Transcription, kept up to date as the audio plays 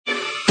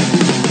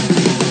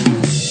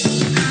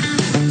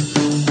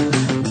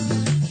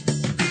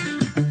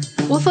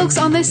folks,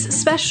 on this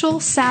special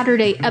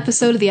Saturday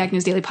episode of the Ag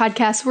News Daily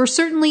Podcast, we're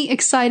certainly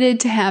excited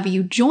to have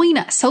you join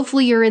us.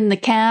 Hopefully you're in the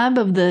cab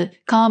of the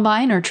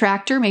combine or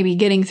tractor, maybe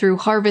getting through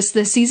harvest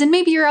this season.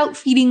 Maybe you're out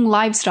feeding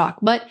livestock,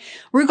 but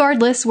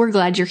regardless, we're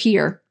glad you're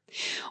here.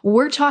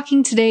 We're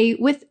talking today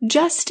with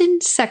Justin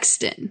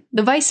Sexton,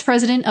 the Vice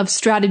President of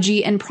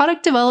Strategy and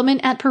Product Development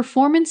at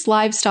Performance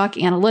Livestock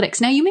Analytics.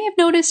 Now, you may have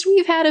noticed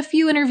we've had a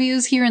few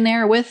interviews here and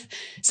there with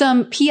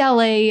some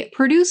PLA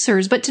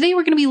producers, but today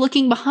we're going to be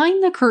looking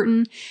behind the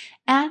curtain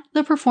at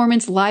the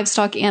Performance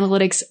Livestock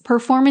Analytics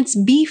Performance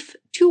Beef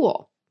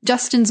tool.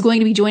 Justin's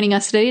going to be joining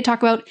us today to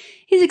talk about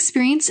his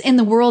experience in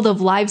the world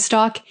of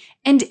livestock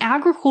and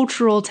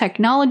agricultural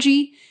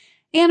technology.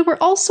 And we're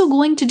also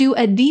going to do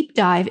a deep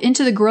dive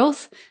into the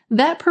growth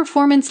that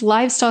Performance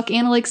Livestock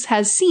Analytics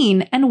has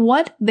seen and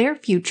what their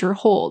future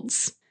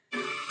holds.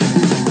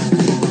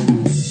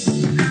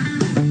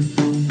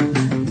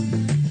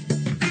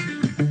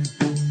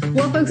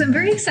 Well, folks, I'm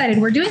very excited.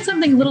 We're doing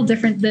something a little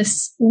different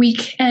this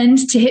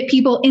weekend to hit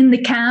people in the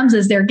cabs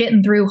as they're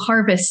getting through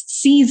harvest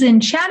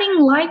season. Chatting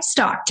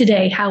livestock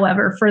today,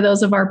 however, for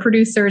those of our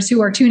producers who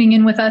are tuning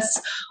in with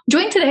us.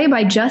 Joined today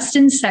by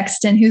Justin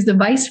Sexton, who's the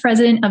Vice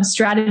President of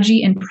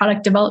Strategy and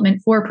Product Development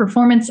for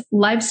Performance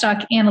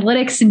Livestock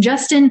Analytics. And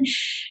Justin,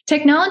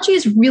 technology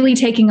is really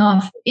taking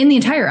off in the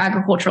entire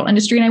agricultural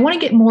industry, and I want to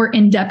get more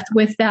in depth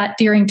with that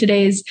during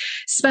today's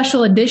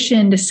special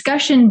edition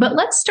discussion. But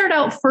let's start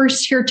out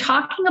first here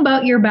talking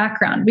about your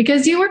background,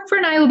 because you work for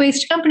an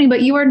Iowa-based company,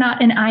 but you are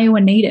not an Iowa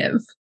native.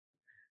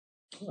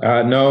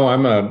 No,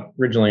 I'm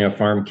originally a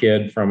farm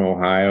kid from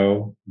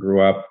Ohio.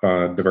 Grew up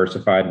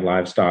diversified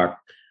livestock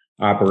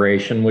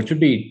operation, which would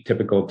be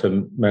typical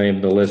to many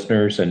of the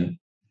listeners, and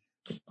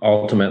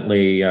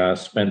ultimately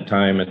spent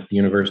time at the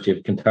University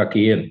of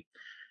Kentucky, and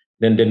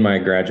then did my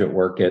graduate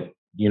work at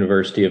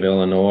University of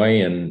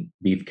Illinois in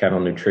beef cattle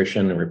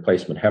nutrition and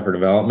replacement heifer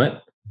development,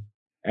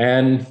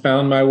 and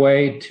found my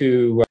way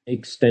to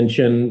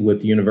extension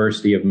with the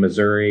University of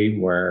Missouri,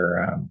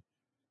 where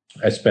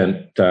I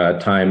spent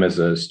time as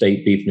a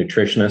state beef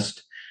nutritionist.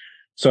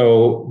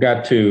 So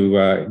got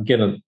to get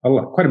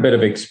quite a bit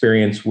of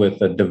experience with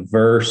the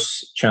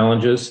diverse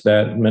challenges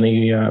that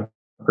many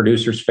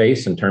producers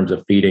face in terms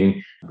of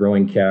feeding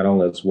growing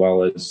cattle as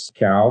well as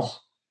cows.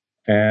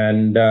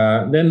 And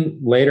then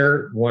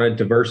later wanted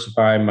to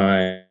diversify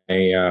my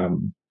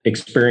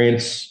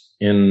experience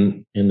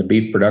in the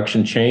beef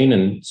production chain,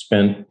 and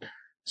spent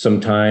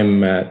some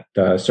time at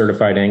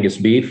Certified Angus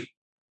Beef,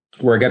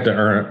 where I got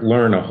to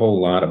learn a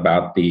whole lot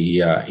about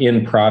the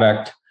end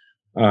product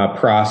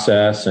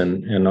process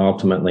and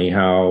ultimately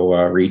how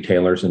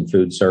retailers and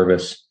food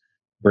service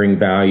bring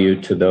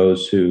value to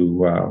those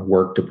who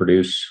work to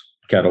produce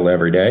cattle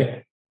every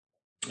day.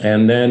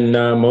 And then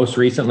most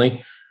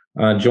recently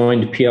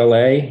joined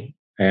PLA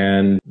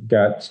and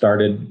got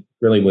started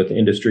really with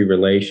industry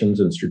relations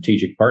and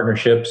strategic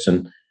partnerships,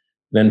 and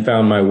then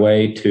found my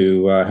way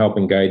to help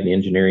and guide the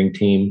engineering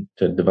team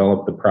to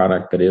develop the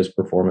product that is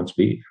Performance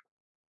Beef.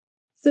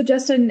 So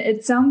Justin,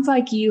 it sounds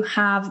like you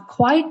have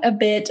quite a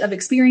bit of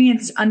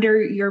experience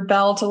under your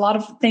belt, a lot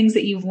of things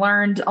that you've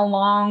learned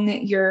along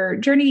your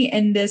journey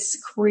in this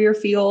career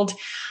field.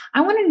 I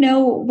want to know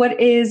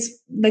what is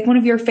like one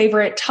of your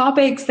favorite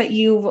topics that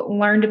you've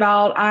learned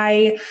about.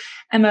 I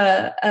am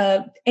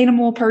a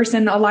animal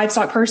person, a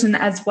livestock person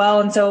as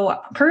well. And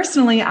so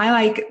personally, I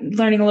like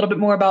learning a little bit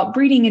more about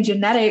breeding and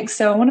genetics.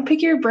 So I want to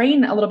pick your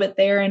brain a little bit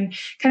there and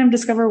kind of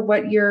discover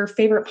what your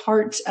favorite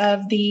part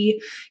of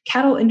the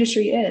cattle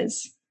industry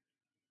is.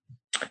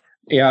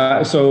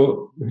 Yeah,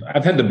 so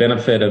I've had the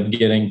benefit of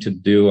getting to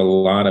do a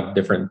lot of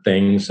different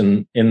things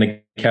in the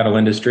cattle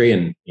industry.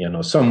 And,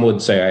 some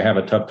would say I have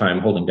a tough time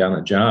holding down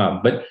a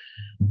job, but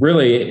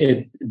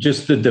really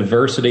just the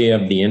diversity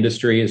of the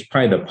industry is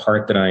probably the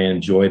part that I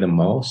enjoy the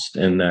most.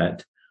 And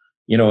that,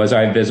 as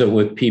I visit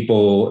with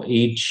people,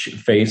 each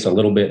face a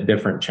little bit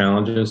different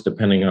challenges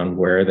depending on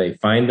where they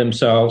find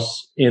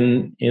themselves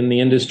in the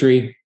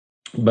industry.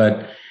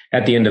 But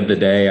at the end of the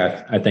day,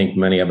 I think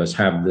many of us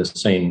have the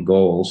same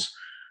goals.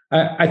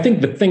 I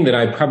think the thing that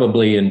I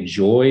probably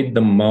enjoyed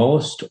the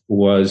most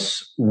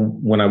was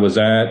when I was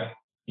at,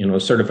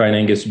 Certified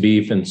Angus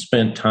Beef and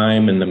spent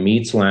time in the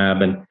meats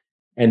lab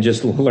and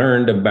just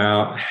learned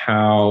about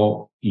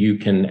how you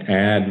can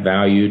add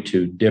value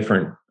to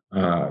different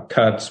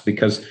cuts,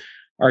 because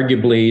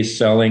arguably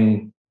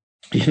selling,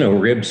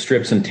 ribs,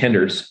 strips, and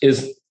tenders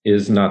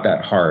is not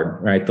that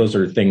hard, right? Those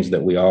are things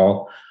that we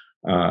all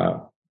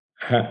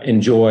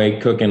enjoy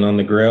cooking on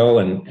the grill,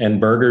 and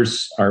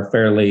burgers are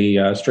fairly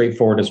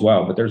straightforward as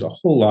well. But there's a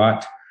whole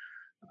lot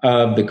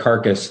of the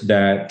carcass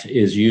that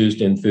is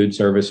used in food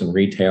service and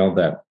retail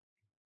that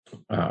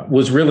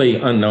was really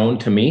unknown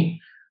to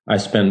me. I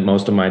spend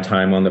most of my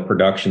time on the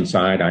production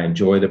side. I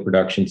enjoy the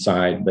production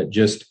side, but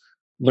just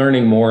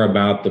learning more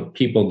about the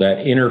people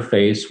that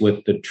interface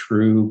with the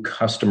true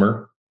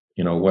customer,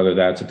 whether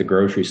that's at the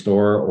grocery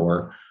store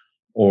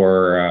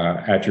or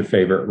at your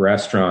favorite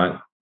restaurant,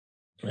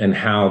 and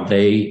how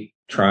they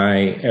try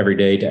every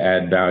day to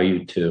add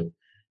value to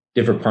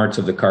different parts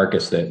of the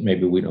carcass that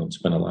maybe we don't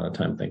spend a lot of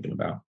time thinking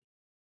about.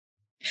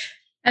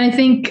 And I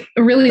think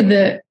really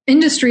the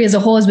industry as a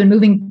whole has been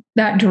moving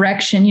that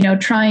direction,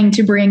 trying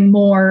to bring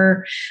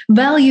more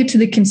value to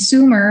the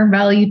consumer,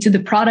 value to the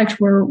product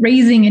we're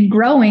raising and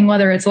growing,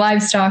 whether it's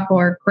livestock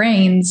or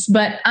grains.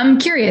 But I'm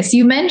curious,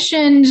 you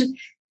mentioned,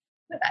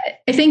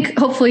 I think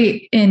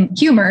hopefully in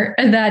humor,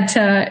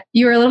 that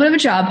you were a little bit of a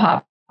job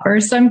hopper.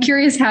 So I'm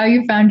curious how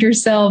you found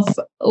yourself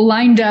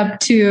lined up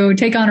to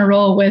take on a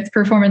role with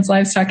Performance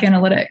Livestock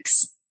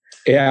Analytics.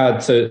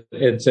 Yeah,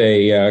 it's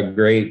a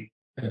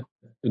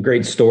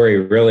great story,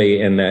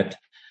 really, in that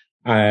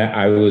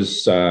I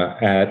was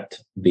at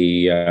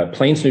the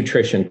Plains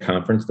Nutrition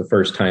Conference the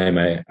first time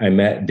I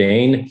met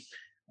Dane,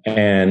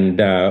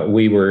 and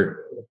we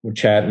were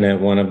chatting at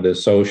one of the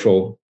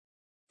social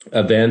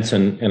events,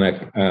 and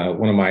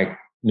one of my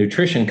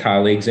nutrition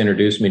colleagues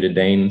introduced me to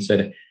Dane and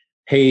said,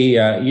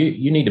 "Hey,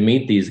 you need to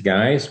meet these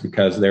guys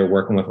because they're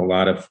working with a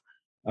lot of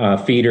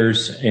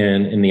feeders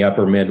in the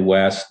upper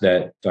Midwest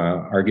that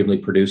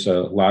arguably produce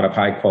a lot of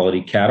high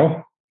quality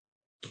cattle."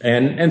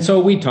 And so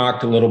we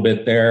talked a little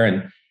bit there,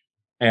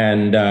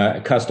 and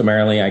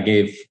customarily I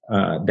gave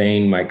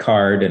Dane my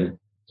card,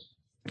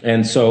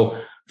 and so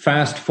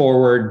fast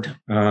forward,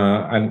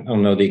 I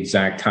don't know the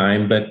exact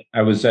time, but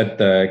I was at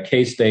the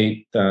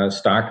K-State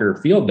Stocker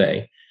Field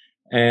Day,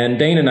 and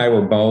Dane and I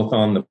were both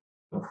on the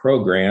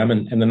program,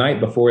 and the night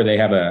before they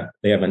have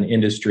an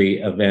industry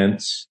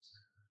events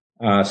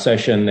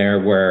session there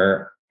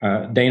where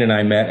Dane and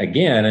I met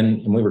again,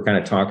 and we were kind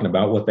of talking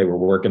about what they were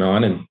working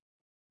on,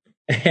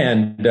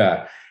 and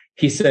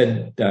he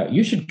said,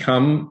 "You should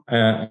come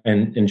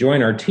and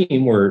join our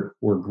team. We're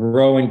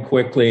growing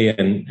quickly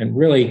and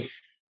really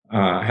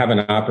have an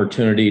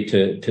opportunity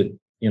to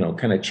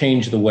kind of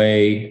change the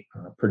way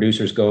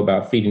producers go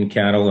about feeding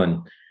cattle,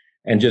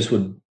 and just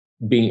would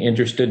be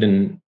interested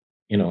in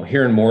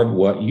hearing more of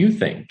what you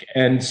think."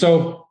 And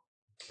so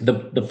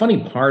the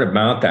funny part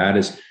about that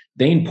is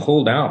Dane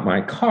pulled out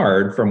my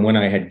card from when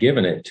I had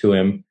given it to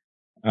him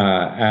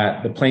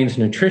at the Plains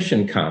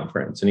Nutrition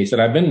Conference. And he said,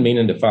 "I've been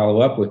meaning to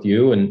follow up with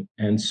you."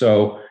 And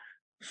so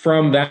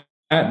from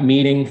that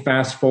meeting,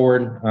 fast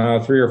forward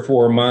 3 or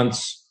 4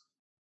 months,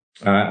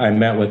 I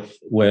met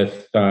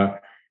with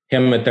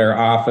him at their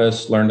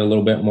office, learned a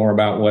little bit more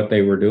about what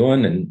they were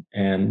doing,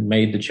 and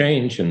made the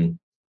change. And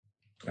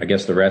I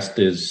guess the rest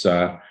is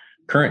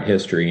current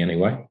history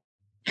anyway.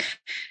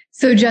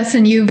 So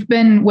Justin, you've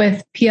been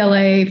with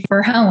PLA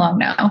for how long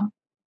now?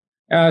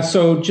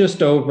 So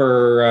just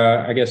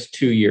over,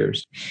 2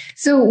 years.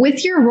 So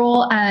with your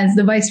role as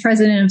the Vice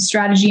President of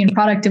Strategy and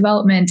Product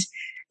Development,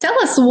 tell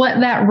us what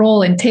that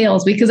role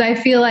entails, because I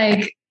feel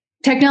like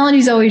technology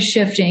is always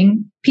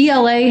shifting.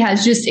 PLA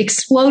has just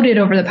exploded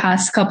over the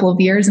past couple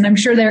of years, and I'm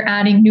sure they're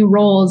adding new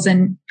roles,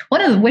 and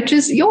one of which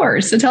is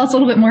yours. So tell us a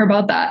little bit more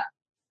about that.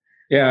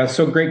 Yeah,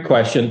 so great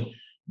question.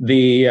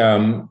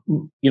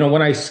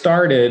 When I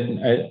started,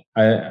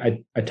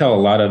 I tell a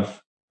lot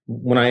of,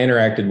 when I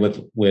interacted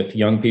with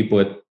young people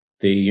at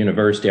the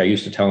university, I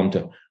used to tell them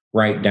to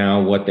write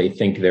down what they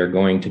think they're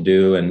going to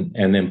do and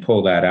then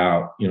pull that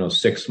out,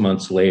 6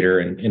 months later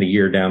and a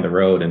year down the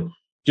road, and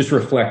just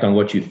reflect on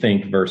what you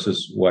think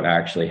versus what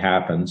actually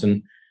happens.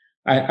 And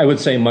I would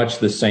say much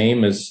the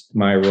same as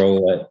my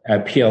role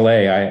at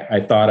PLA.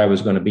 I thought I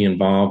was going to be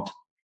involved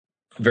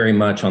very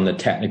much on the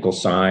technical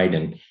side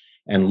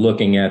and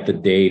looking at the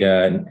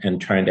data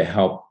and trying to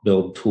help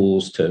build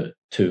tools to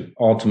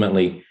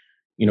ultimately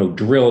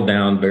drill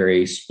down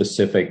very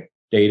specific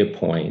data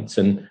points.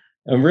 And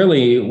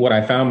really what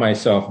I found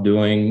myself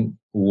doing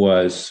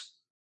was,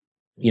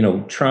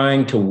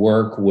 trying to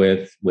work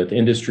with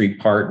industry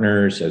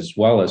partners as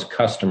well as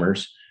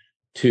customers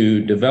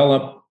to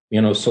develop,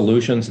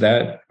 solutions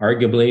that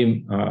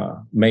arguably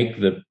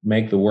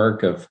make the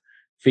work of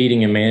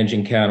feeding and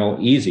managing cattle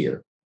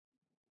easier.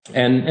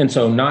 And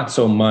so not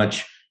so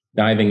much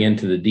diving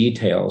into the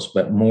details,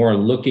 but more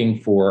looking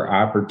for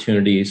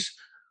opportunities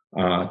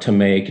to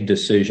make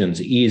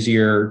decisions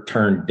easier,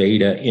 turn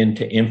data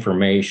into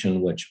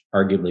information, which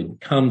arguably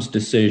becomes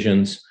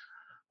decisions,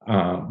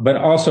 but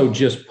also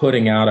just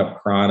putting out a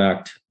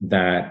product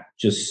that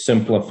just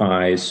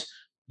simplifies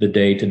the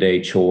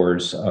day-to-day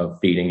chores of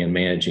feeding and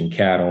managing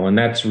cattle. And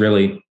that's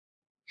really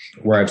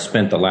where I've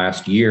spent the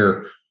last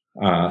year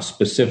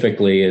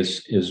specifically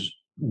is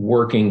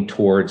working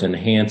towards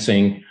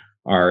enhancing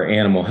our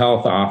animal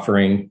health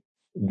offering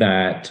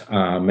that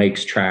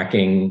makes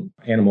tracking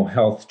animal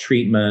health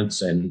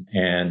treatments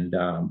and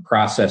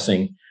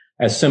processing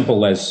as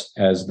simple as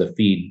the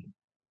feed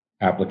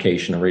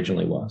application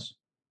originally was.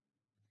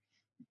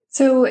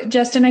 So,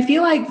 Justin, I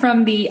feel like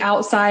from the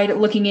outside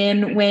looking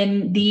in,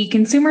 when the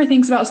consumer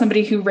thinks about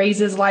somebody who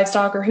raises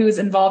livestock or who is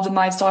involved in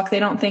livestock, they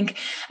don't think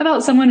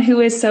about someone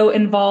who is so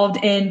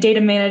involved in data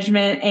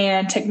management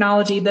and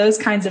technology, those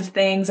kinds of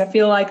things. I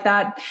feel like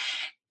that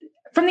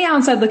from the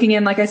outside looking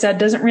in, like I said,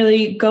 doesn't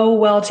really go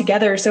well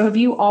together. So have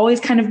you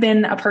always kind of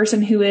been a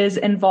person who is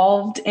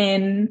involved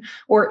in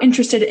or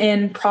interested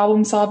in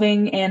problem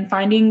solving and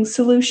finding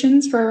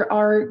solutions for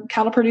our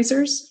cattle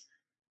producers?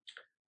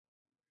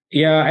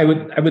 Yeah, I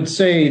would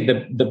say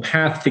that the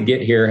path to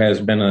get here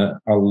has been a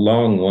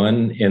long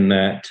one in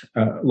that,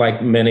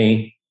 like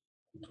many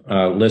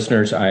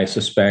listeners, I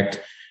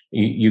suspect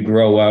you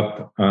grow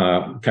up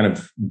kind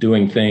of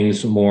doing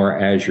things more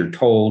as you're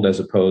told, as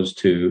opposed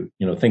to,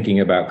 thinking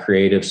about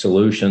creative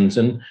solutions.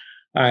 And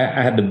I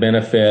had the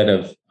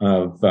benefit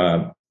of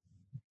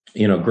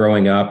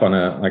growing up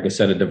on like I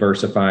said, a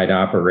diversified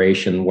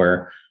operation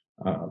where,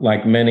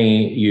 like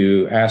many,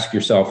 you ask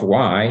yourself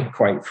why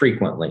quite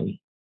frequently.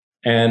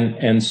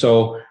 And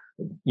so,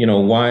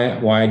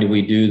 why do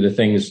we do the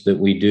things that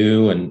we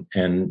do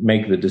and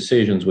make the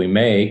decisions we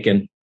make?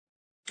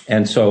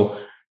 And so,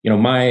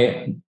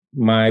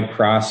 my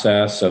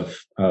process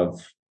of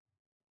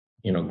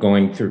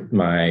going through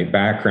my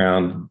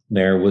background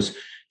there was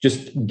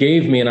just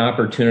gave me an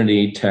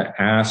opportunity to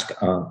ask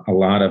a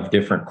lot of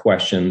different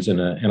questions in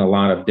a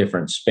lot of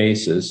different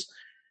spaces.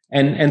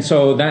 And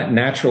so that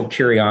natural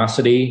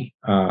curiosity,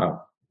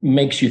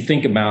 makes you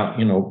think about,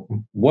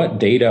 what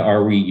data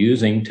are we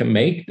using to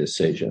make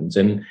decisions,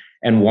 and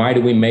why do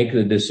we make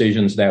the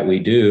decisions that we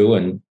do?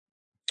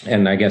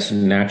 And I guess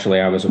naturally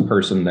I was a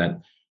person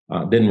that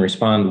didn't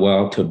respond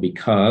well to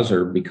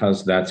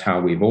because that's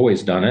how we've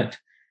always done it.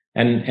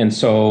 And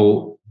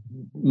so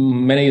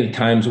many of the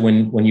times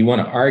when you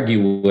want to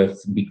argue with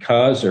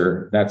because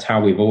or that's how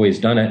we've always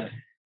done it,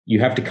 you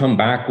have to come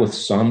back with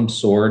some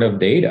sort of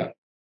data.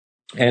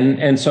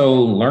 And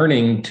so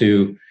learning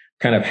to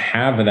kind of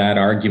have that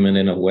argument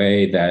in a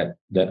way that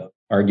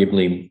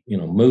arguably,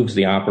 moves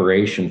the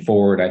operation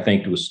forward, I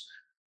think was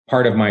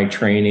part of my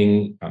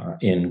training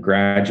in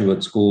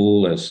graduate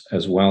school,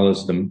 as well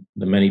as the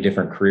many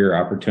different career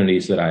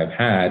opportunities that I've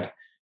had,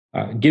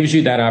 gives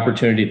you that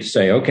opportunity to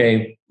say,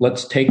 okay,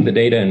 let's take the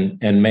data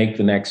and make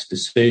the next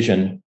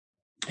decision,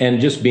 and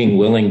just being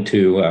willing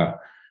to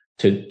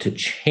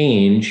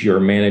change your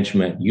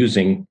management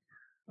using,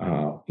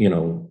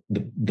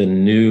 the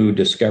new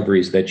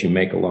discoveries that you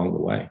make along the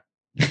way.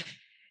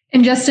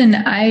 And Justin,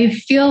 I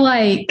feel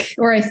like,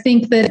 or I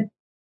think that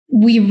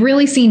we've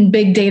really seen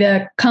big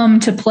data come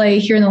to play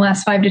here in the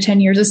last 5 to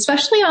 10 years,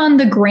 especially on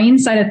the grain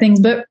side of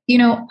things. But,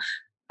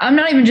 I'm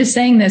not even just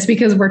saying this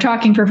because we're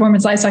talking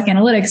performance livestock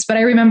analytics, but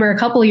I remember a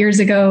couple of years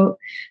ago,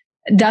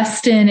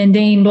 Dustin and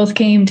Dane both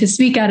came to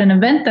speak at an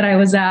event that I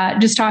was at,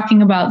 just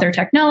talking about their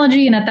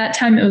technology. And at that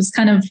time, it was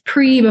kind of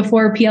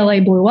before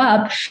PLA blew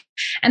up.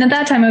 And at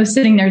that time, I was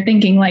sitting there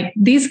thinking, like,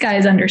 these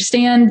guys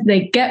understand,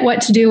 they get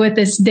what to do with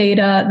this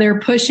data. They're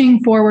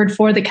pushing forward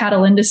for the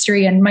cattle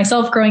industry. And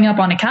myself, growing up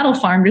on a cattle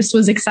farm, just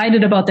was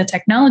excited about the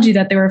technology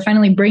that they were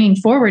finally bringing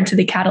forward to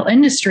the cattle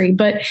industry.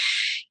 But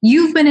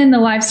you've been in the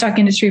livestock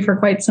industry for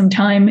quite some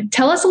time.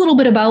 Tell us a little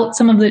bit about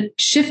some of the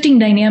shifting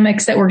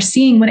dynamics that we're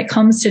seeing when it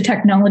comes to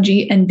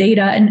technology and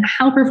data, and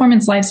how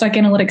performance livestock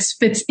analytics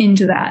fits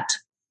into that.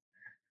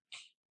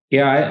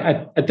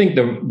 Yeah, I think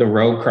the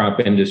row crop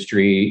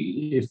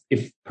industry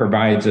if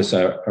provides us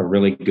a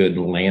really good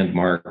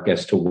landmark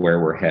as to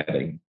where we're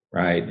heading,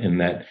 right? And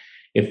that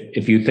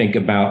if you think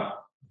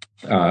about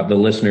the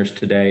listeners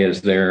today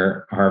as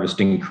they're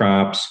harvesting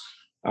crops,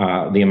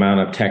 the amount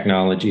of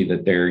technology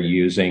that they're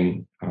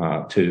using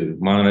to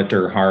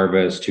monitor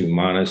harvest, to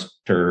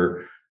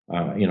monitor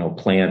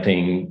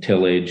planting,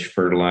 tillage,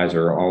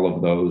 fertilizer, all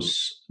of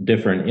those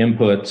different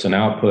inputs and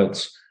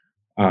outputs.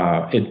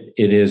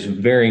 It is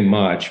very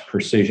much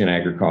precision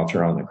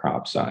agriculture on the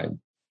crop side.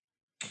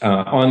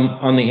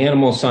 On the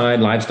animal side,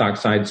 livestock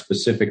side,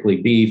 specifically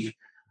beef,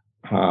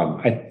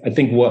 I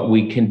think what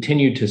we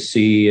continue to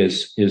see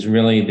is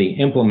really the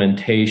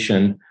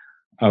implementation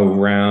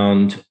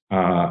around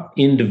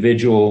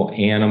individual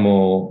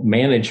animal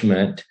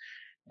management.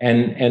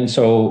 And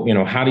so,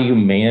 how do you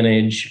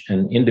manage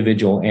an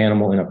individual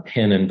animal in a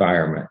pen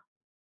environment?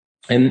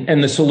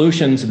 And the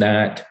solutions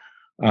that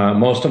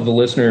most of the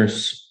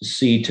listeners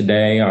see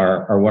today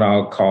are what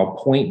I'll call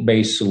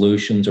point-based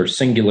solutions or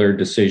singular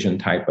decision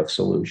type of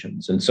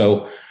solutions. And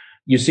so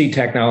you see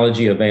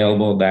technology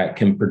available that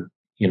can,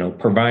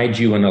 provide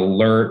you an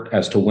alert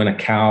as to when a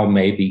cow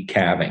may be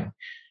calving.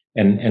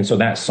 And so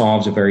that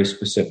solves a very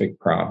specific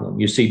problem.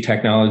 You see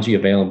technology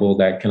available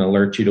that can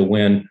alert you to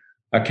when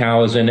a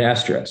cow is in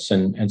estrus.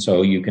 And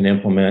so you can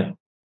implement,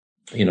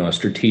 a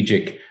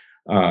strategic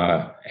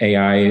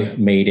AI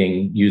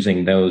mating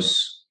using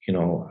those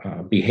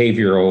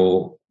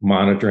behavioral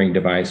monitoring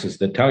devices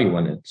that tell you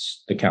when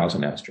the cow's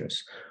in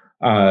estrus.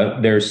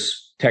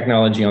 There's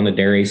technology on the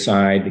dairy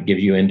side that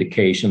gives you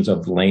indications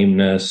of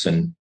lameness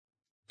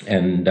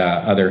and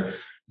other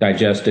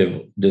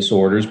digestive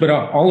disorders. But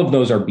all of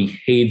those are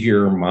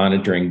behavior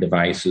monitoring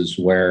devices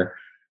where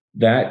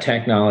that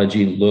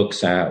technology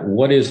looks at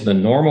what is the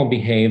normal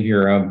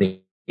behavior of the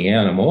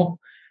animal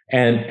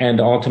and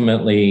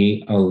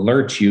ultimately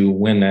alerts you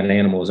when that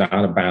animal is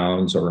out of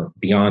bounds or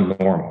beyond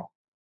normal.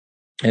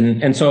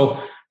 And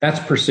so that's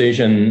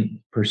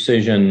precision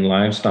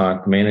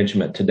livestock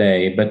management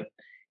today. But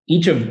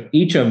each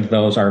of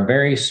those are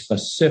very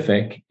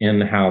specific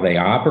in how they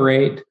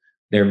operate.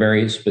 They're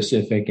very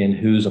specific in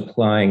who's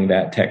applying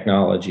that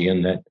technology.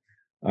 And that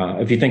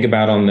if you think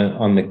about on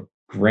the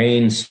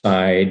grain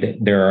side,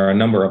 there are a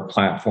number of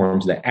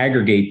platforms that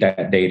aggregate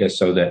that data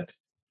so that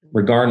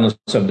regardless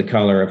of the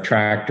color of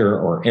tractor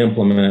or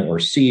implement or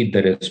seed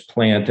that is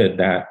planted,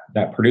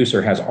 that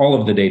producer has all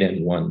of the data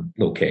in one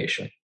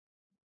location.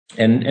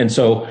 And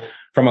so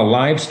from a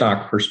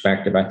livestock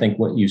perspective, I think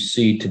what you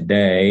see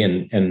today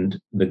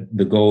and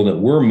the goal that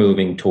we're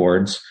moving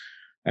towards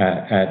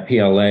at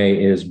PLA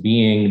is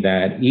being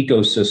that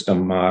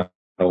ecosystem model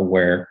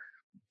where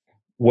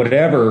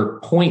whatever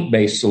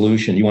point-based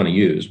solution you want to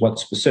use, what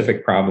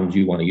specific problems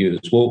you want to use,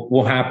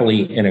 we'll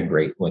happily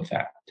integrate with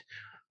that.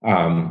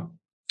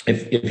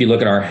 If you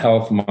look at our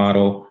health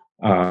model,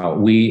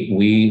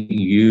 we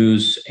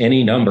use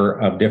any number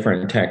of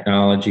different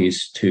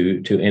technologies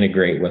to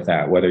integrate with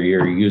that, whether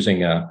you're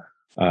using an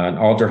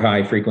ultra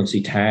high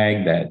frequency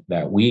tag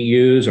that we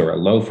use or a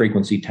low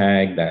frequency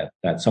tag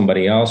that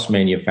somebody else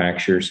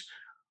manufactures.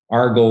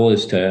 Our goal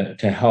is to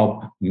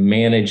help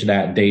manage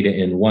that data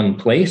in one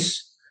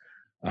place,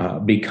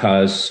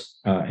 because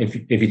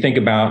if you think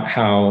about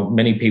how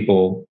many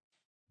people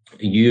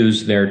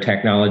use their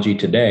technology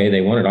today, they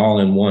want it all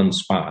in one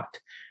spot.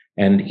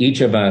 And each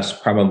of us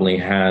probably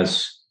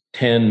has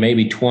 10,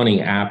 maybe 20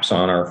 apps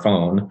on our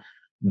phone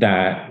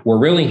that were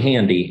really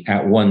handy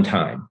at one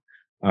time,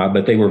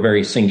 but they were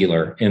very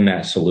singular in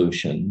that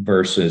solution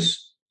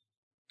versus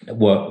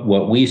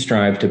what we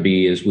strive to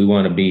be is we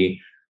want to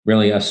be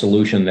really a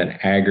solution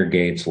that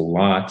aggregates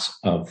lots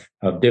of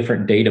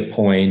different data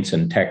points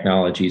and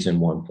technologies in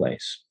one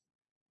place.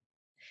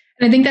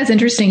 And I think that's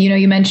interesting.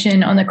 You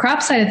mentioned on the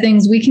crop side of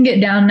things, we can get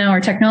down now,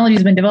 our technology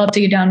has been developed to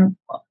get down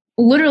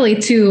literally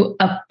to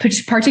a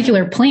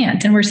particular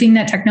plant. And we're seeing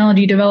that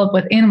technology develop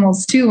with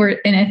animals too.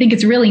 And I think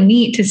it's really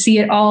neat to see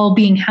it all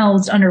being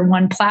housed under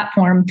one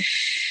platform.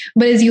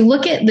 But as you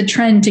look at the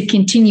trend to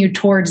continue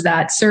towards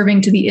that,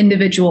 serving to the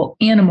individual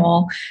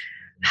animal,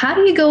 how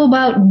do you go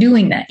about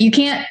doing that? You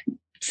can't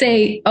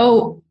say,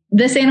 oh,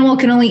 this animal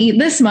can only eat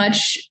this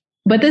much,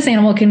 but this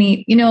animal can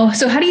eat,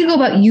 so how do you go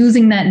about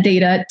using that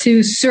data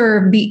to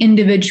serve the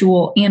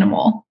individual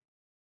animal?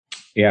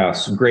 Yeah,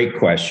 it's a great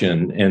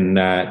question. And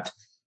that,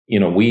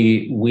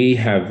 we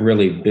have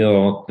really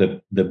built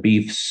the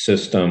beef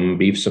system,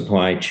 beef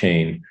supply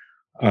chain.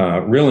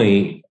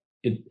 Really,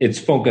 it's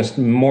focused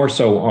more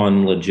so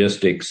on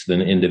logistics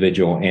than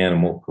individual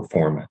animal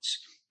performance.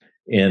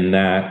 In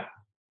that,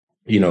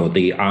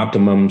 the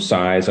optimum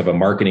size of a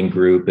marketing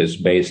group is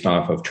based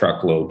off of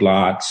truckload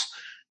lots.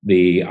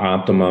 The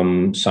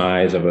optimum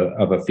size of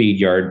a feed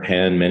yard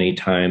pen many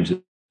times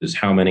is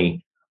how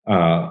many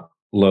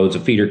loads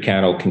of feeder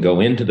cattle can go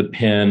into the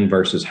pen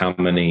versus how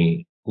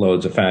many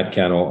loads of fat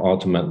cattle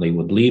ultimately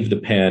would leave the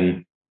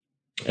pen.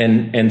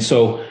 And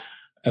so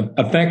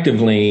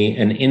effectively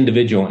an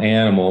individual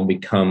animal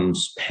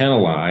becomes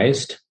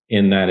penalized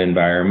in that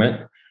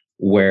environment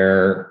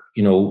where,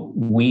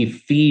 we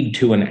feed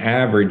to an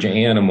average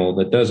animal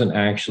that doesn't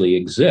actually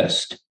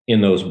exist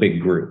in those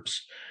big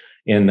groups.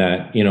 In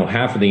that,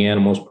 half of the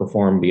animals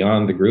perform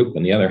beyond the group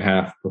and the other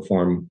half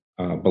perform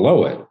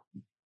below it.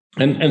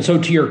 And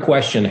so to your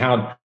question,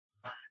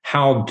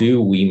 how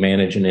do we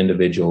manage an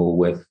individual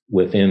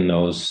within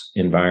those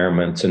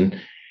environments?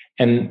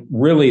 And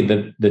really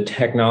the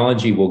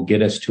technology will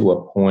get us to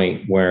a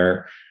point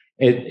where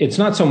it's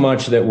not so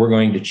much that we're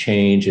going to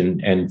change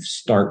and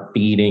start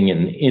feeding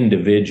an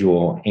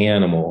individual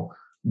animal,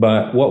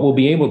 but what we'll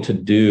be able to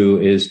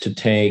do is to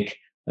take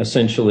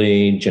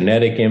essentially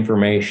genetic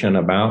information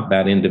about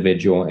that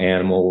individual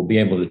animal. We'll be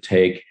able to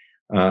take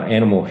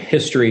animal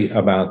history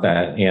about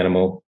that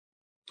animal,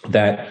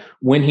 that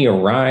when he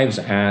arrives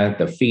at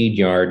the feed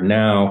yard,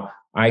 now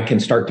I can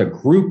start to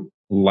group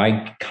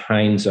like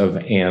kinds of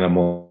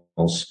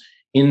animals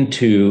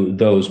into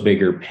those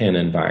bigger pen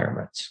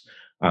environments.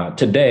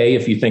 Today,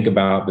 if you think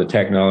about the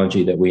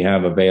technology that we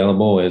have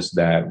available, is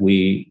that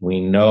we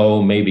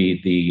know maybe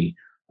the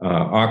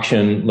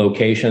auction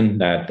location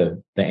that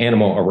the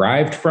animal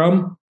arrived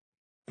from,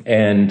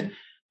 and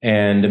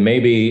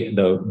maybe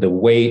the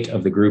weight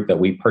of the group that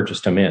we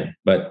purchased him in.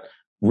 But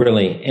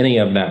really, any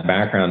of that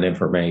background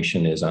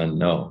information is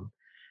unknown.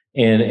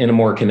 And in a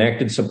more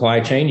connected supply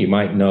chain, you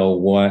might know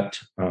what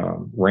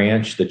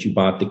ranch that you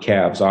bought the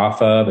calves off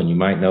of, and you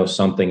might know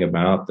something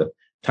about the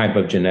type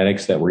of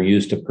genetics that were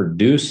used to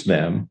produce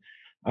them.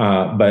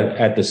 But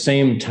at the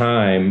same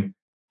time,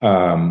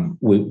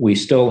 we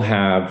still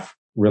have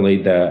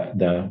really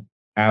the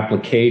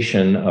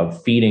application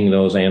of feeding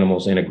those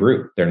animals in a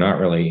group. They're not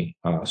really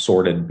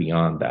sorted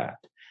beyond that.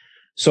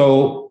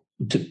 So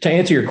to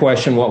answer your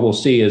question, what we'll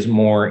see is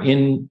more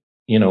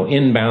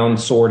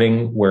inbound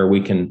sorting, where we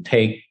can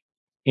take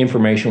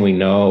information we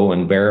know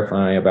and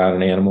verify about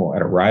an animal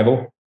at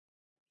arrival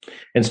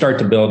and start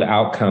to build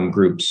outcome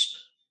groups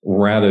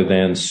rather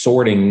than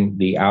sorting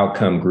the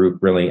outcome group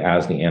really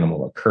as the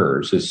animal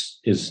occurs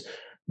is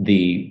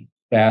the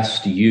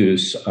best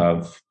use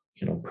of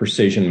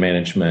precision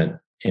management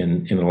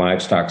in the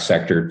livestock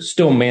sector,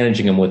 still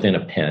managing them within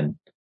a pen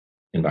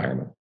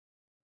environment.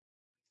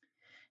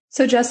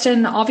 So,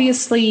 Justin,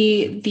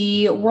 obviously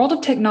the world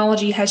of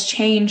technology has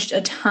changed a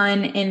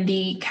ton in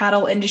the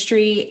cattle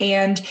industry,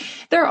 and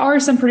there are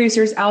some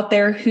producers out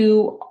there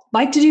who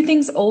like to do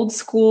things old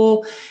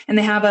school and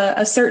they have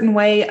a certain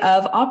way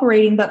of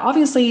operating. But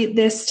obviously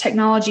this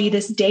technology,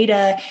 this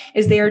data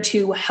is there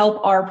to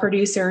help our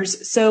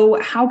producers.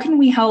 So how can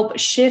we help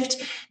shift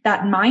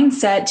that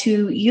mindset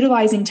to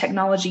utilizing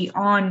technology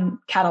on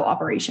cattle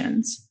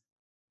operations?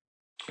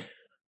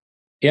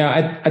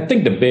 Yeah, I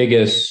think the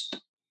biggest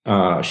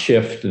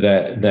shift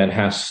that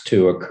has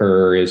to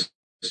occur is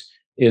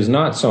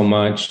not so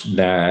much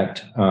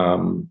that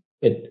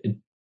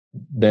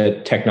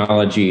that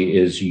technology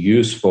is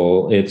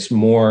useful. It's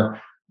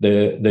more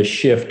the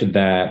shift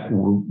that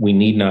we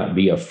need not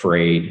be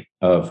afraid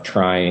of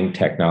trying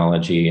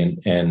technology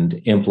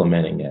and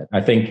implementing it.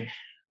 I think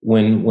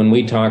when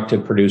we talk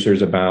to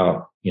producers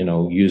about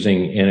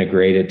using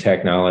integrated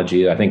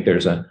technology, I think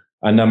there's a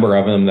number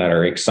of them that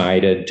are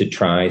excited to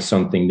try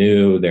something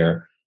new.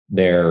 They're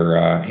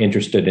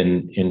interested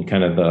in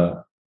kind of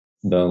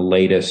the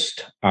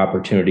latest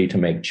opportunity to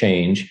make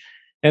change.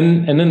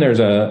 And then there's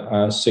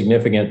a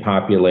significant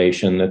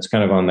population that's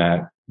kind of on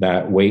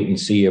that wait and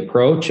see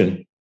approach.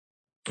 And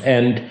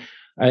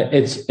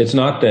it's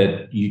not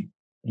that you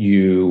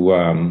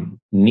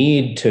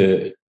need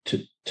to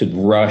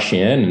rush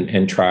in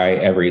and try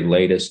every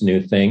latest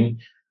new thing.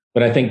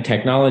 But I think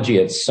technology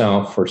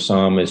itself for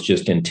some is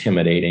just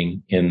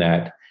intimidating in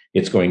that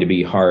it's going to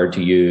be hard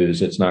to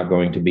use. It's not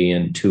going to be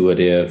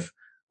intuitive.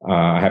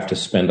 I have to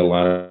spend a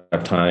lot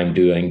of time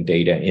doing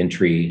data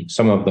entry,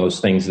 some of those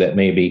things that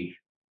maybe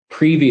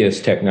previous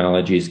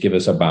technologies give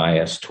us a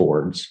bias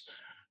towards.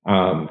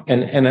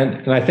 And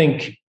I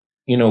think,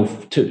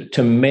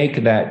 to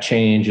make that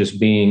change is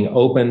being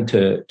open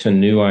to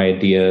new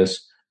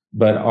ideas,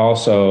 but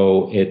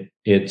also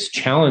it's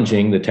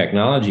challenging the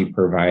technology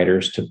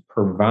providers to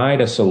provide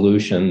a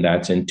solution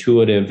that's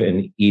intuitive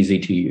and easy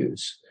to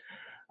use.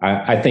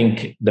 I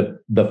think the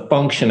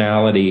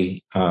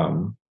functionality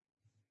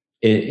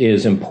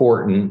is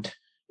important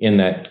in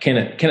that can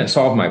it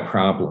solve my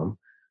problem?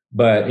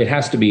 But it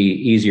has to be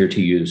easier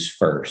to use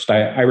first.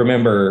 I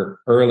remember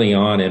early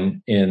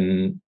on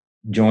in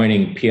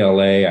joining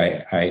PLA,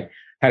 I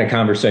had a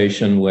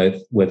conversation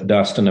with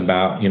Dustin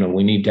about,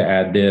 we need to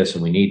add this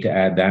and we need to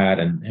add that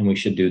and we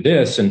should do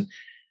this.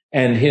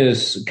 And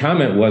his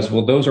comment was,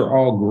 well, those are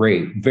all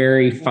great,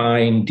 very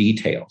fine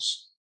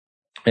details.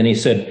 And he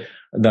said,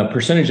 the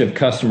percentage of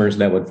customers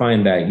that would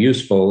find that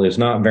useful is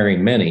not very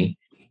many.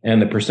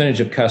 And the percentage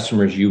of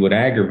customers you would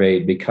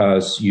aggravate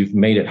because you've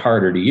made it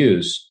harder to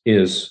use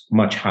is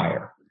much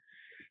higher.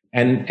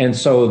 And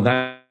so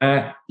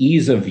that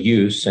ease of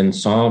use and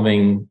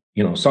solving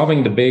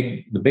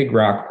the big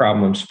rock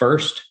problems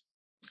first,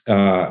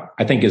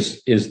 I think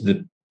is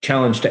the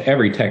challenge to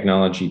every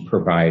technology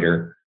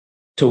provider,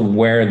 to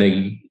where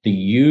the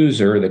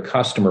user, the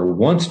customer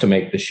wants to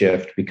make the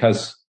shift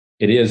because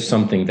it is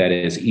something that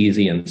is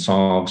easy and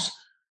solves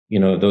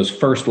those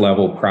first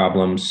level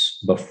problems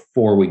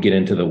before we get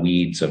into the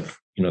weeds of,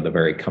 the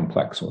very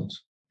complex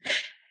ones.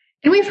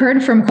 And we've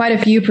heard from quite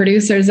a few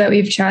producers that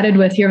we've chatted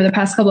with here over the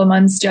past couple of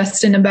months,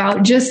 Justin,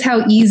 about just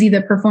how easy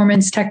the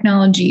performance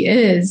technology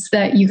is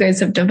that you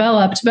guys have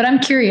developed. But I'm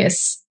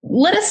curious,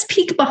 let us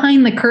peek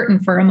behind the curtain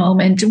for a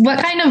moment.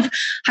 What kind of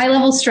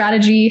high-level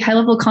strategy,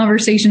 high-level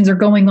conversations are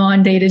going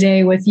on day to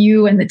day with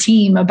you and the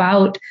team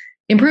about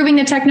improving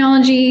the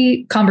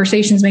technology,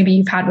 conversations maybe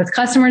you've had with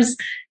customers?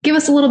 Give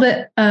us a little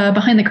bit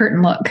behind the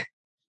curtain look.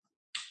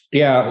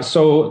 Yeah.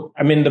 So,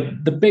 I mean,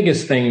 the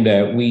biggest thing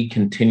that we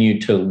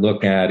continue to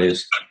look at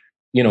is,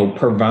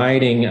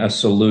 providing a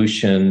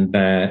solution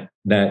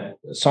that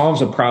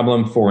solves a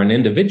problem for an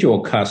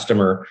individual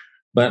customer,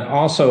 but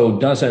also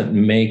doesn't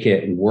make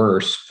it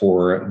worse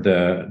for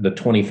the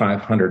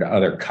 2,500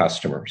 other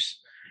customers.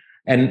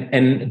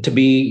 And to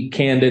be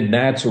candid,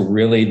 that's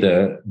really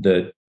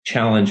the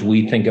challenge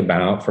we think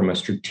about from a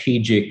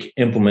strategic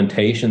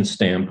implementation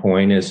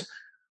standpoint is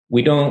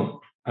we don't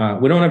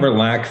ever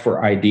lack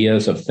for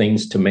ideas of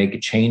things to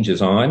make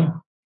changes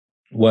on.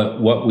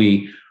 What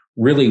we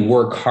really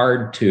work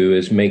hard to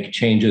is make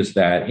changes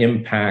that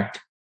impact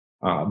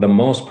the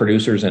most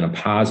producers in a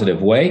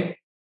positive way,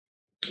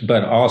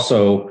 but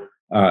also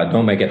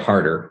don't make it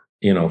harder,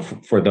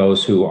 for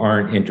those who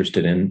aren't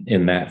interested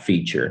in that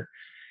feature.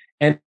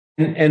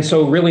 And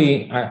so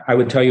really, I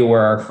would tell you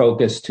where our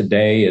focus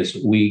today is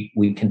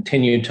we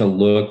continue to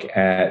look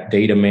at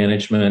data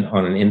management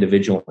on an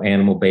individual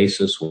animal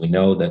basis. We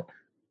know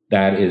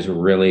that is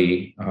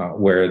really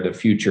where the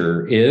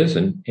future is,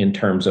 and in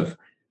terms of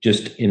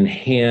just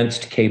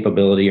enhanced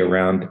capability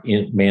around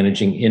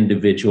managing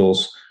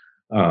individuals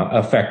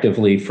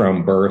effectively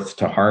from birth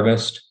to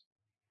harvest.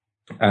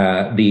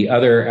 The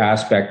other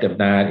aspect of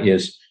that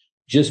is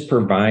just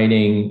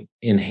providing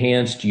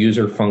enhanced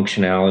user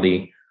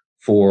functionality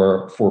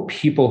for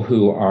people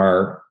who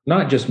are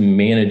not just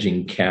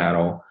managing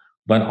cattle,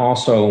 but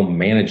also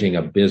managing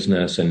a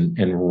business and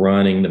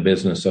running the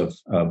business of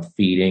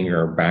feeding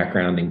or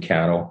backgrounding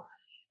cattle.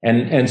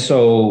 And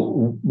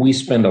so we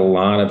spend a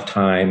lot of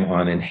time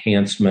on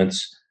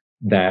enhancements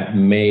that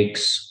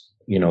makes,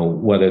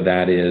 whether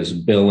that is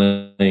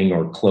billing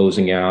or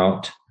closing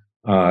out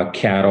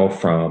cattle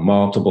from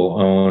multiple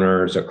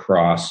owners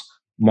across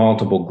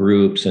multiple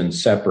groups and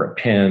separate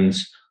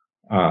pens.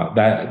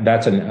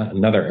 That's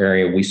another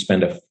area we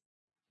spend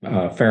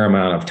a fair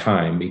amount of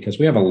time, because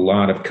we have a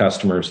lot of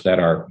customers that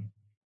are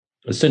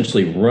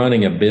essentially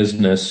running a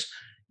business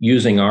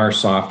using our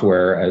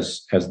software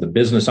as the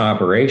business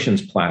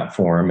operations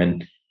platform.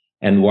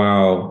 And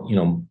while,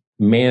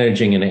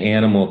 managing an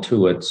animal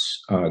to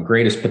its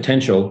greatest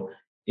potential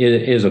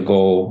is a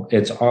goal,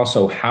 it's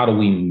also how do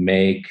we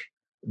make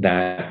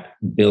that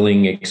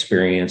billing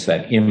experience,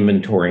 that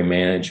inventory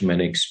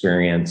management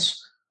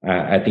experience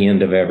at the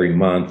end of every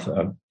month,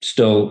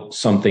 still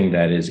something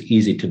that is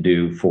easy to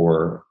do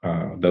for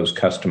those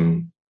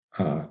custom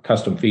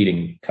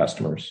feeding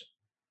customers.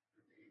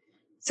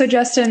 So,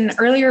 Justin,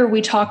 earlier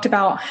we talked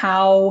about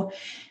how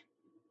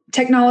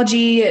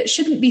technology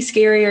shouldn't be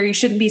scary, or you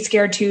shouldn't be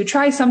scared to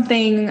try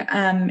something.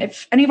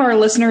 If any of our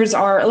listeners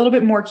are a little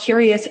bit more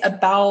curious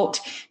about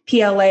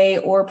PLA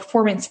or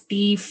performance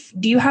beef,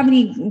 do you have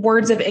any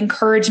words of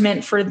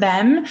encouragement for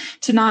them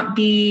to not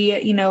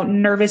be,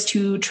 nervous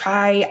to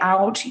try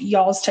out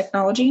y'all's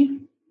technology?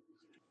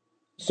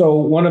 So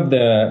one of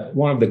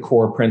the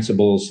core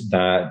principles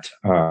that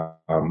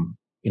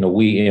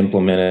we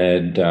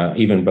implemented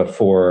even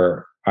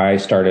before I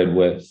started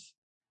with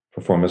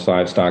Performance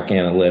Livestock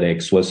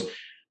Analytics was,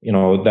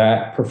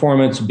 that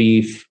performance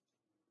beef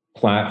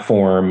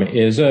platform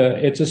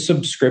it's a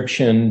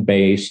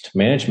subscription-based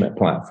management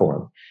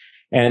platform.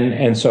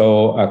 And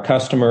so a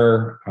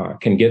customer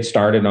can get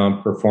started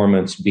on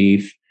performance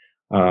beef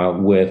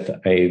with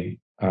a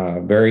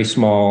very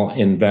small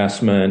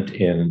investment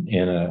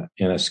in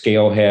a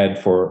scale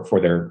head for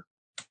their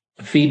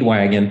feed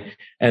wagon.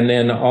 And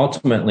then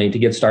ultimately, to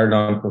get started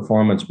on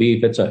performance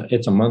beef,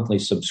 it's a monthly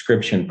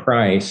subscription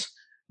price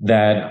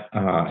that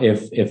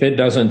if it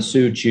doesn't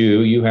suit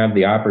you, you have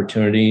the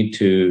opportunity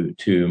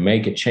to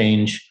make a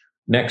change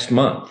next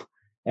month.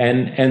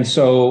 And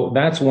so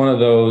that's one of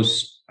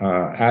those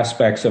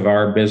aspects of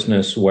our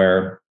business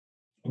where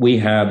we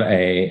have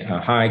a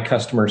high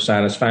customer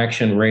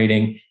satisfaction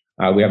rating.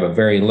 We have a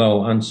very low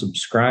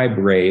unsubscribe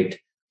rate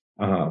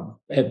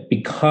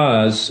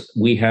because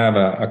we have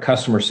a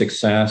customer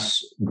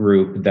success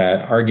group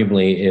that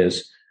arguably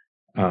is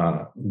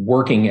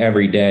working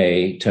every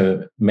day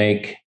to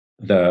make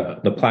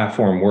the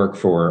platform work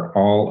for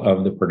all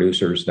of the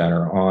producers that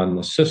are on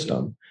the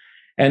system.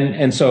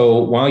 And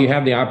so while you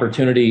have the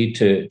opportunity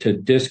to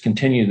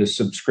discontinue the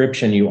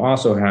subscription, you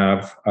also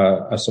have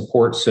a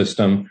support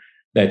system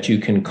that you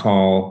can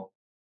call,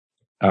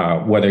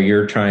 whether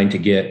you're trying to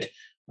get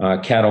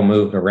cattle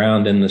moved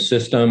around in the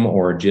system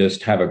or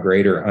just have a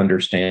greater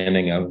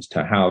understanding as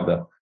to how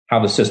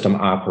the system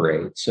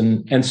operates.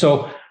 And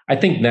so I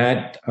think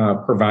that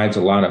provides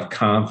a lot of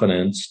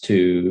confidence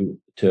to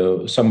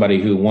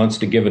somebody who wants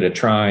to give it a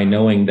try,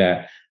 knowing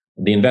that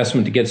the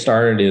investment to get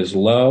started is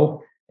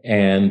low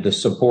and the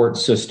support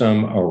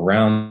system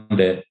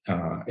around it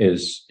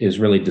is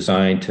really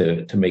designed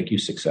to make you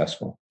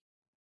successful.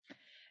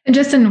 And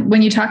Justin,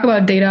 when you talk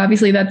about data,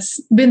 obviously that's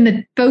been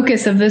the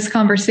focus of this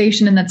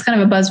conversation, and that's kind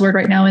of a buzzword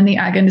right now in the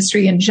ag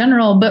industry in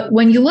general. But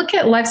when you look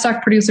at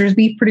livestock producers,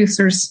 beef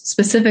producers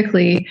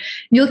specifically,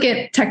 you look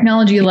at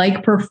technology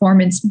like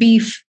performance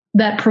beef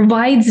that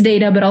provides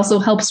data, but also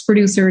helps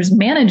producers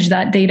manage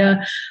that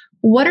data.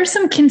 What are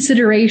some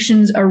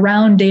considerations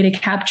around data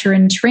capture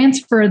and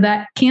transfer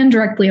that can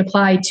directly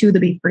apply to the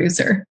beef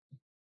producer?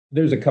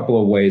 There's a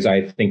couple of ways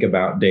I think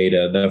about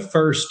data. The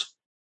first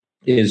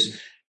is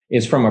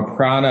from a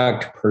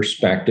product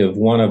perspective.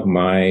 One of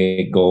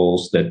my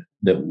goals that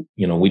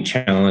we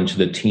challenge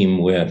the team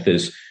with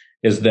is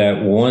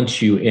that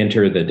once you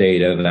enter the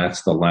data,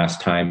 that's the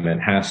last time it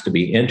has to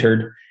be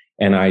entered.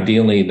 And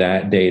ideally,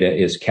 that data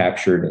is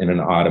captured in an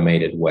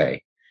automated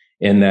way.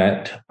 In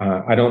that,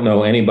 I don't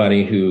know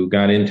anybody who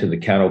got into the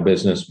cattle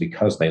business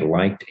because they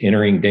liked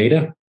entering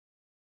data.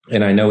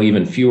 And I know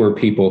even fewer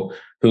people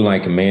who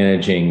like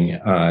managing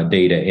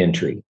data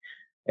entry.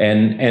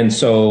 And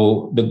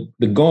so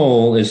the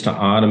goal is to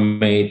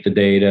automate the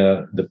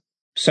data. The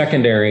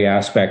secondary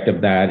aspect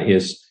of that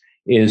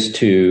is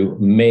to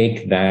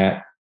make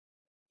that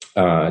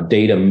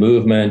data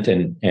movement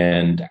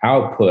and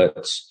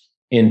outputs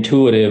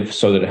intuitive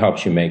so that it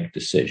helps you make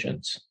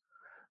decisions.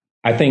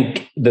 I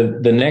think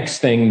the next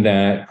thing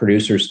that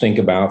producers think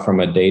about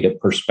from a data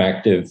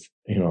perspective,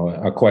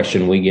 a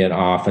question we get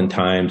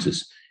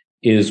oftentimes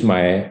is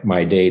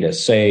my data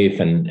safe,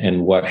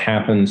 and what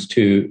happens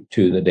to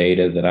the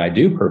data that I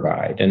do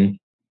provide?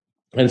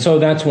 And so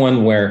that's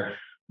one where,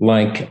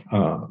 like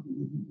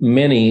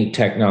many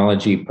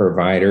technology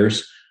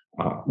providers,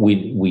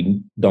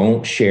 we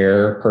don't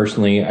share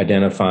personally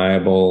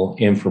identifiable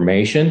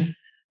information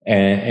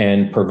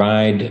and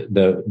provide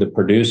the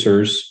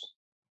producers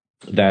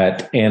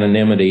that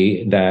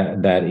anonymity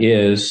that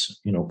is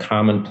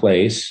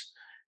commonplace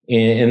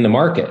in the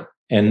market.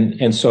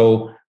 And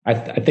so I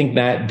think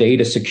that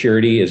data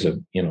security is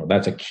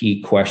that's a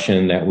key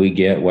question that we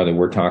get, whether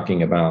we're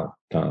talking about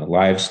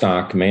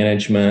livestock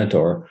management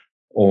or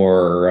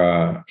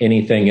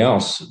anything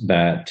else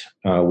that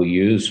we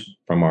use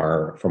from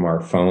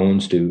our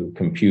phones to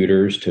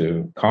computers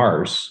to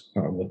cars,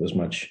 with as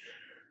much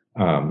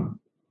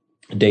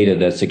data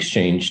that's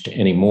exchanged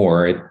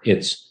anymore.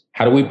 It's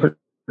how do we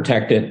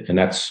protect it? And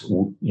that's,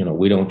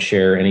 we don't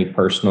share any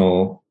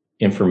personal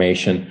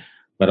information,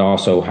 but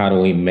also how do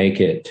we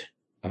make it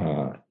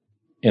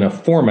in a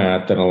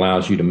format that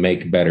allows you to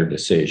make better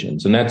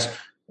decisions? And that's,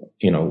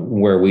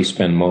 where we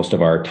spend most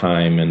of our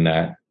time. In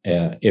that,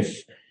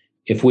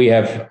 if we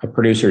have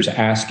producers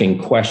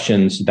asking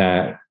questions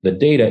that the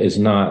data is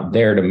not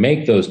there to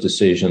make those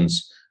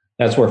decisions,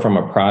 that's where, from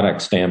a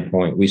product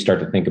standpoint, we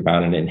start to think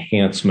about an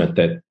enhancement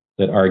that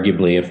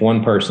arguably, if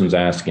one person's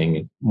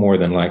asking, more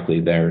than likely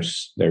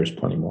there's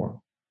plenty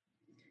more.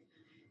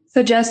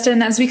 So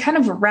Justin, as we kind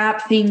of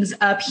wrap things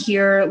up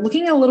here,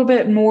 looking a little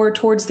bit more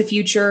towards the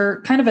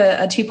future, kind of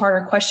a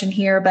two-parter question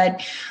here,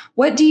 but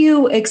what do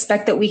you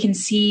expect that we can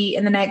see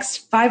in the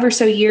next 5 or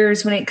so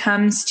years when it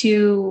comes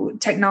to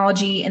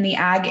technology in the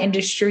ag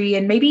industry,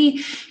 and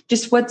maybe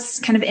just what's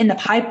kind of in the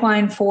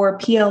pipeline for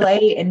PLA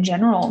in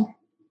general?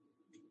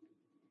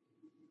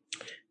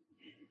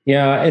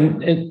 Yeah,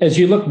 and as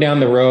you look down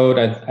the road,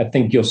 I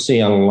think you'll see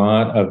a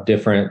lot of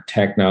different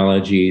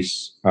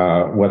technologies,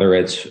 whether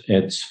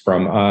it's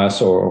from us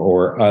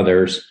or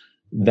others,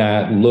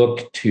 that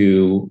look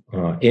to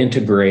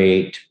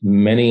integrate as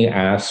many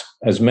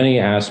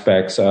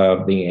aspects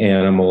of the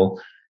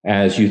animal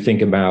as you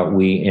think about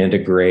we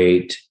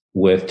integrate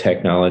with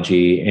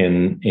technology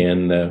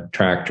in the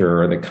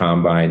tractor or the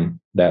combine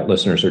that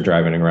listeners are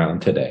driving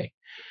around today.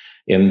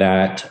 In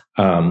that,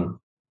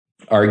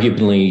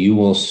 arguably, you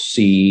will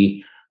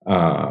see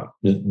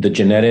the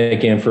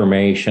genetic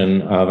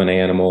information of an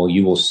animal.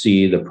 You will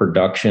see the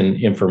production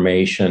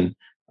information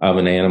of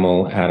an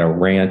animal at a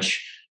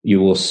ranch. You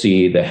will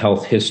see the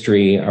health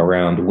history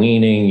around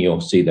weaning.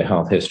 You'll see the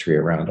health history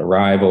around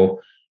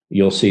arrival.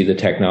 You'll see the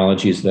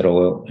technologies that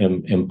are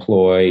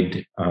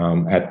employed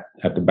at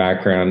the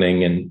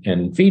backgrounding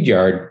and feed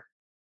yard.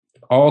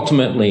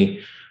 Ultimately,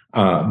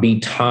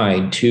 be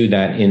tied to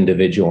that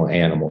individual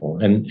animal.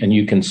 And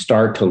you can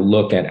start to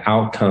look at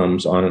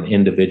outcomes on an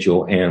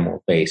individual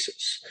animal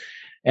basis.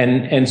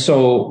 And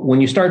so when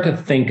you start to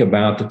think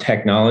about the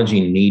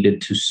technology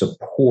needed to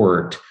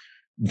support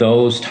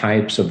those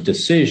types of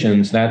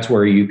decisions, that's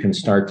where you can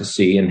start to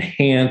see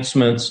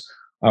enhancements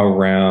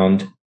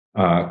around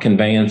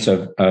conveyance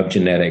of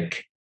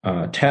genetic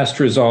test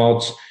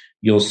results.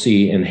 You'll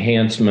see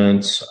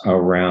enhancements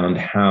around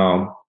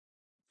how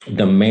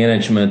the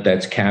management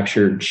that's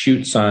captured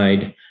chute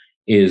side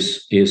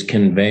is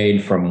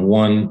conveyed from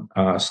one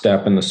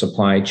step in the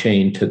supply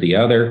chain to the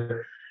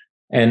other.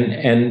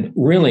 And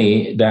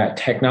really, that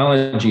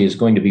technology is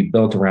going to be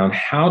built around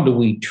how do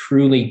we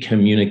truly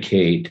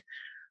communicate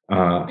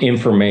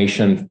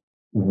information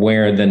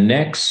where the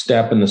next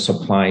step in the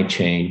supply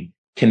chain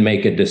can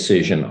make a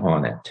decision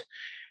on it.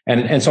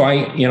 And so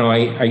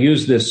I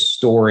use this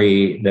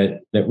story that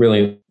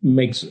really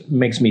makes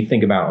me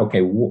think about,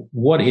 okay,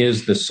 what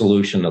is the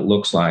solution that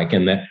looks like?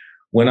 And that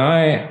when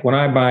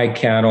I buy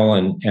cattle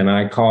and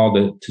I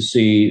call to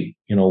see,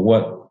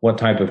 what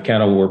type of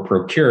cattle were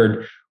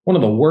procured, one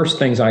of the worst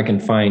things I can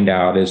find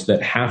out is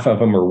that half of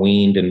them are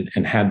weaned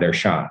and had their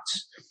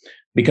shots,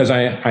 because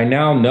I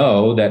now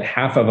know that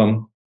half of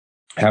them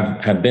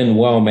have been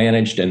well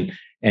managed and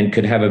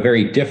could have a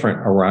very different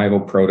arrival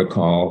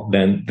protocol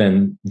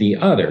than the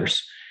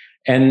others.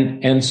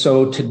 And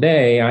so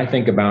today I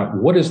think about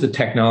what is the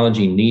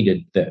technology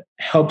needed that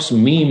helps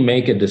me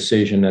make a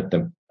decision at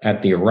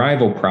the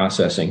arrival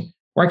processing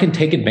where I can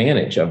take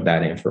advantage of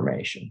that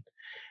information.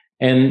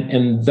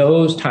 And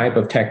those type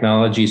of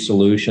technology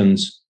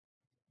solutions,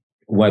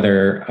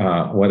 whether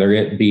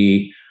it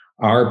be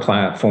our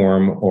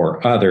platform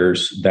or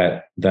others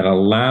that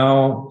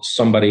allow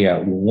somebody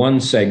at one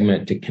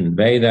segment to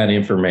convey that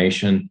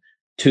information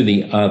to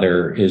the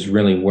other, is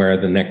really where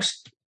the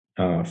next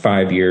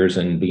 5 years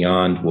and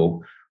beyond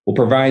will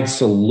provide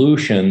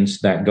solutions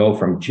that go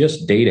from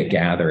just data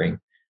gathering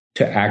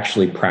to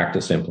actually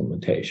practice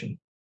implementation.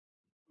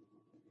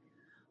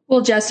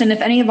 Well, Justin,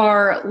 if any of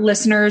our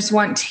listeners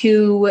want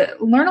to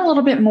learn a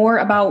little bit more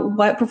about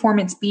what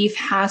Performance Beef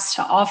has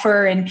to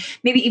offer and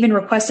maybe even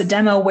request a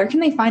demo, where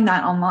can they find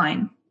that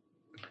online?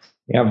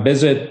 Yeah,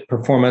 visit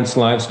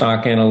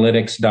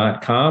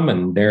performancelivestockanalytics.com,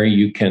 and there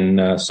you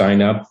can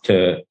sign up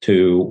to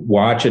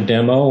watch a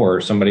demo, or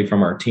somebody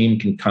from our team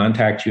can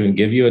contact you and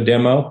give you a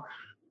demo,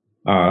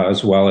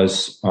 as well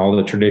as all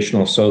the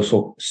traditional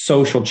social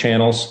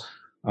channels.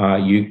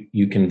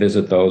 You can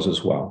visit those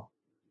as well.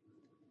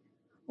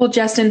 Well,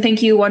 Justin,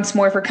 thank you once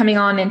more for coming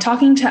on and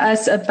talking to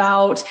us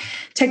about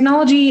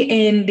technology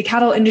in the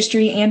cattle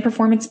industry and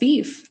Performance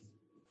Beef.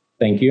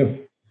 Thank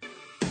you.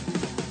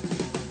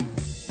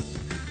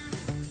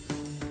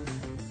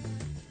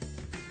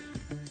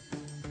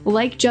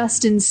 Like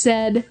Justin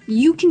said,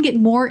 you can get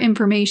more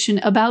information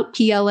about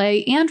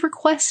PLA and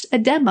request a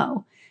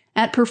demo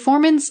at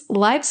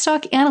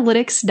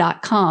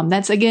performancelivestockanalytics.com.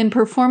 That's again,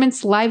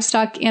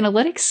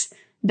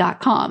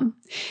 performancelivestockanalytics.com.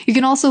 You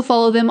can also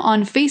follow them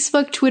on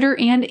Facebook, Twitter,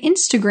 and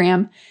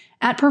Instagram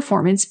at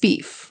Performance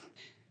Beef.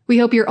 We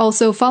hope you're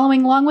also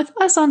following along with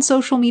us on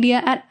social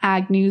media at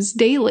Ag News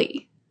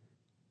Daily.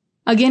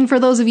 Again, for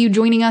those of you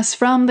joining us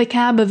from the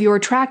cab of your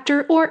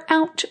tractor or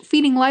out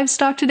feeding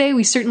livestock today,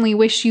 we certainly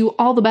wish you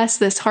all the best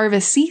this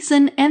harvest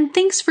season, and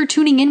thanks for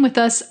tuning in with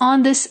us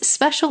on this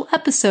special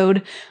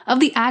episode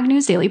of the Ag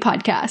News Daily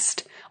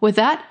podcast. With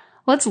that,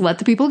 let's let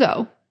the people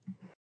go.